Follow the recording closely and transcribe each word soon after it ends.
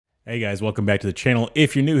Hey guys, welcome back to the channel.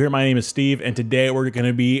 If you're new here, my name is Steve, and today we're going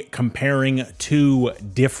to be comparing two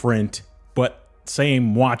different but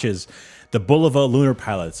same watches. The Bulova Lunar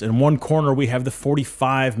Pilots. In one corner we have the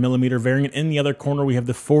 45mm variant, in the other corner we have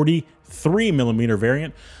the 43mm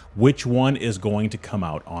variant. Which one is going to come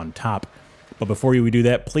out on top? But before we do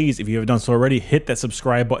that, please, if you haven't done so already, hit that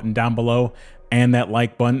subscribe button down below and that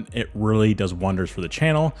like button. It really does wonders for the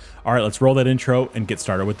channel. All right, let's roll that intro and get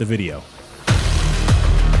started with the video.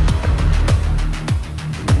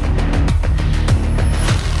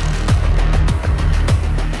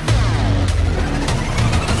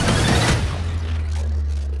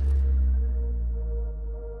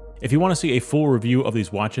 If you want to see a full review of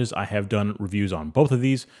these watches, I have done reviews on both of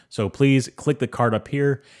these, so please click the card up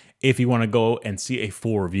here if you want to go and see a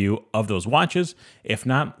full review of those watches. If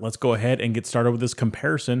not, let's go ahead and get started with this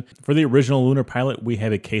comparison. For the original Lunar Pilot, we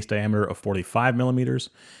have a case diameter of 45mm,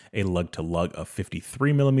 a lug-to-lug of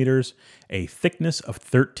 53mm, a thickness of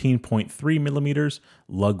 13.3mm,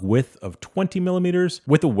 lug width of 20mm,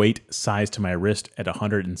 with a weight size to my wrist at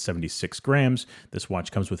 176 grams. This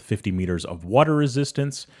watch comes with 50 meters of water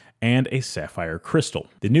resistance and a sapphire crystal.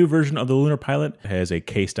 The new version of the Lunar Pilot has a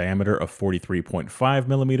case diameter of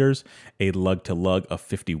 43.5mm, a lug-to-lug of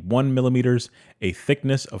 51mm, a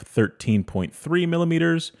thickness of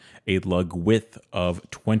 13.3mm, a lug width of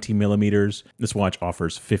 20mm. This watch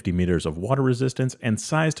offers 50 meters of water resistance, and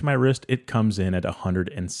size to my wrist, it comes in at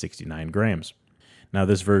 169 grams. Now,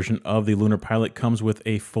 this version of the Lunar Pilot comes with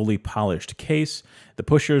a fully polished case. The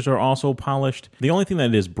pushers are also polished. The only thing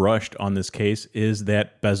that is brushed on this case is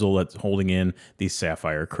that bezel that's holding in the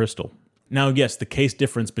sapphire crystal. Now, yes, the case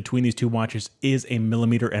difference between these two watches is 1.5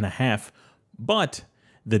 millimeters, but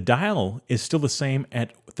the dial is still the same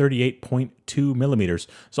at 38.2 millimeters.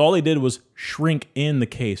 So all they did was shrink in the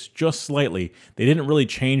case just slightly. They didn't really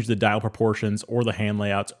change the dial proportions or the hand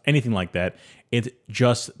layouts, anything like that. It's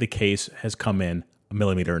just the case has come in 1.5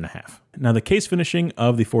 millimeters. Now, the case finishing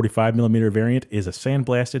of the 45mm variant is a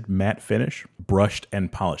sandblasted matte finish, brushed and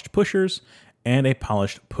polished pushers, and a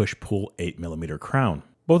polished push-pull 8mm crown.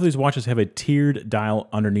 Both of these watches have a tiered dial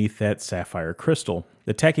underneath that sapphire crystal.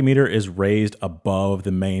 The tachymeter is raised above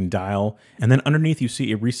the main dial, and then underneath you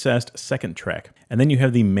see a recessed second track. And then you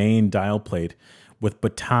have the main dial plate with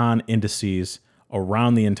baton indices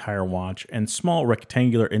around the entire watch and small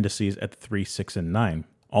rectangular indices at the 3, 6, and 9.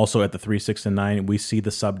 Also at the 3, 6, and 9, we see the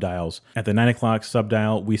subdials. At the 9 o'clock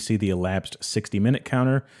subdial, we see the elapsed 60-minute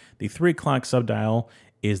counter. The 3 o'clock subdial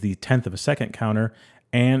is the 1/10 of a second counter,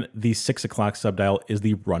 and the 6 o'clock subdial is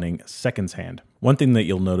the running seconds hand. One thing that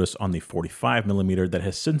you'll notice on the 45mm that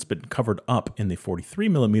has since been covered up in the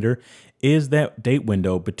 43mm is that date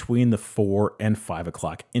window between the 4 and 5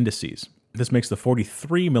 o'clock indices. This makes the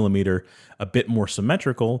 43mm a bit more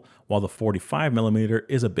symmetrical, while the 45mm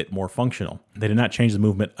is a bit more functional. They did not change the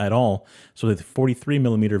movement at all, so the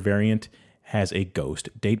 43mm variant has a ghost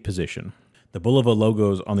date position. The Bulova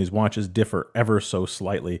logos on these watches differ ever so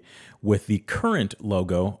slightly, with the current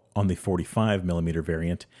logo on the 45mm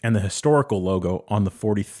variant and the historical logo on the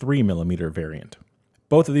 43mm variant.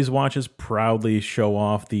 Both of these watches proudly show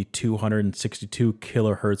off the 262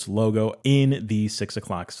 kilohertz logo in the 6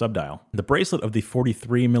 o'clock subdial. The bracelet of the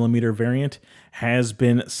 43mm variant has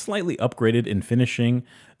been slightly upgraded in finishing,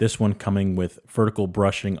 this one coming with vertical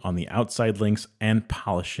brushing on the outside links and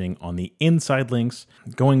polishing on the inside links,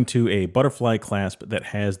 going to a butterfly clasp that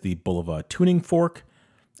has the Bulova tuning fork,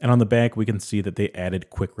 and on the back we can see that they added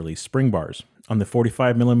quick release spring bars. On the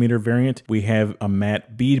 45mm variant, we have a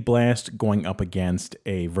matte bead blast going up against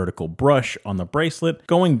a vertical brush on the bracelet,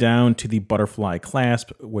 going down to the butterfly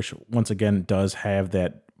clasp, which once again does have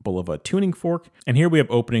that Bulova tuning fork. And here we have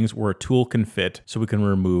openings where a tool can fit so we can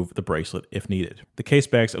remove the bracelet if needed. The case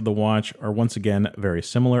backs of the watch are once again very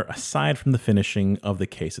similar, aside from the finishing of the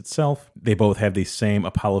case itself. They both have the same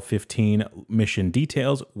Apollo 15 mission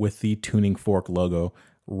details with the tuning fork logo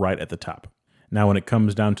right at the top. Now, when it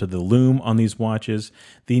comes down to the lume on these watches,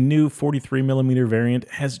 the new 43mm variant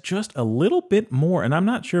has just a little bit more, and I'm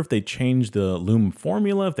not sure if they changed the lume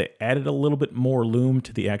formula, if they added a little bit more lume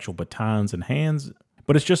to the actual batons and hands,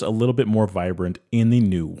 but it's just a little bit more vibrant in the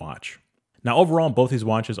new watch. Now, overall, both these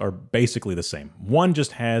watches are basically the same. One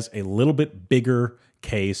just has a little bit bigger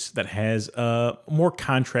case that has a more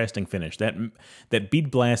contrasting finish. That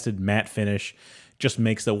bead blasted matte finish just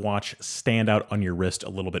makes the watch stand out on your wrist a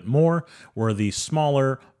little bit more, where the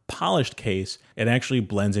smaller polished case, it actually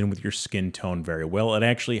blends in with your skin tone very well. It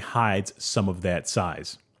actually hides some of that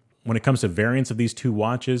size. When it comes to variants of these two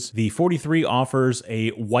watches, the 43 offers a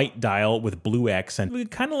white dial with blue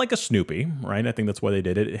accent, kind of like a Snoopy, right? I think that's why they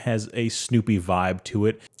did it. It has a Snoopy vibe to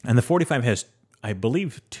it. And the 45 has I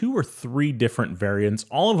believe 2 or 3 different variants.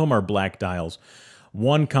 All of them are black dials.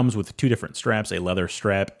 One comes with 2 different straps, a leather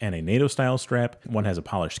strap and a NATO style strap. One has a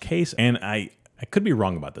polished case, and I could be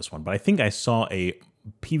wrong about this one, but I think I saw a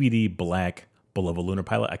PVD black Bulova Lunar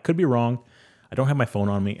Pilot. I could be wrong. I don't have my phone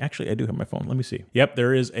on me. Actually, I do have my phone. Let me see. Yep,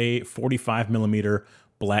 there is a 45mm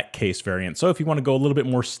black case variant. So if you want to go a little bit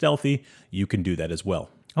more stealthy, you can do that as well.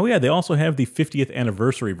 Oh yeah, they also have the 50th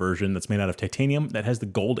anniversary version that's made out of titanium that has the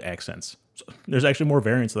gold accents. So there's actually more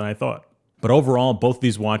variants than I thought. But overall, both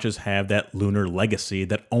these watches have that lunar legacy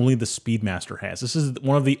that only the Speedmaster has. This is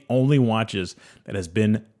one of the only watches that has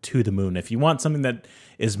been to the moon. If you want something that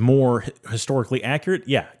is more historically accurate,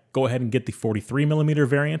 yeah, go ahead and get the 43mm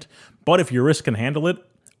variant. But if your wrist can handle it,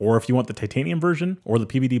 or if you want the titanium version or the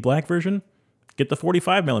PVD black version, get the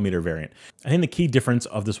 45mm variant. I think the key difference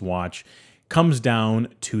of this watch comes down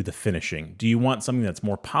to the finishing. Do you want something that's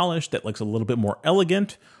more polished, that looks a little bit more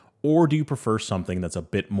elegant, or do you prefer something that's a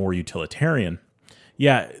bit more utilitarian?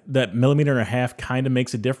 Yeah, that 1.5 millimeters kind of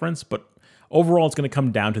makes a difference, but overall it's going to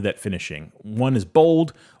come down to that finishing. One is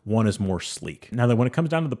bold, one is more sleek. Now, when it comes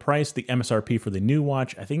down to the price, the MSRP for the new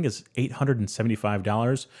watch, I think is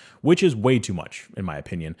 $875, which is way too much, in my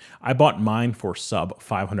opinion. I bought mine for sub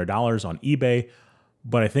 $500 on eBay,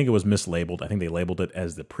 but I think it was mislabeled. I think they labeled it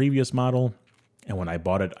as the previous model. And when I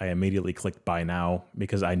bought it, I immediately clicked buy now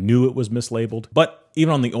because I knew it was mislabeled. But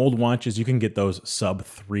even on the old watches, you can get those sub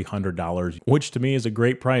 $300, which to me is a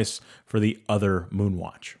great price for the other Moon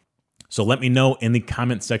watch. So let me know in the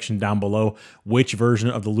comment section down below which version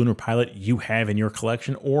of the Lunar Pilot you have in your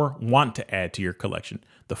collection or want to add to your collection,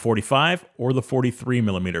 the 45 or the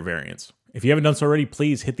 43mm variants. If you haven't done so already,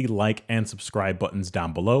 please hit the like and subscribe buttons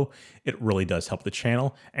down below. It really does help the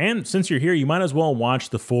channel. And since you're here, you might as well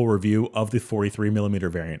watch the full review of the 43mm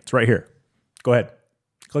variant. It's right here. Go ahead.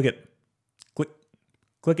 Click it.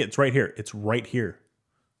 Click it. It's right here. It's right here.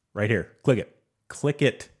 Right here. Click it. Click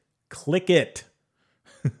it. Click it.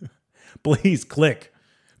 Please click.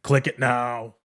 Click it now.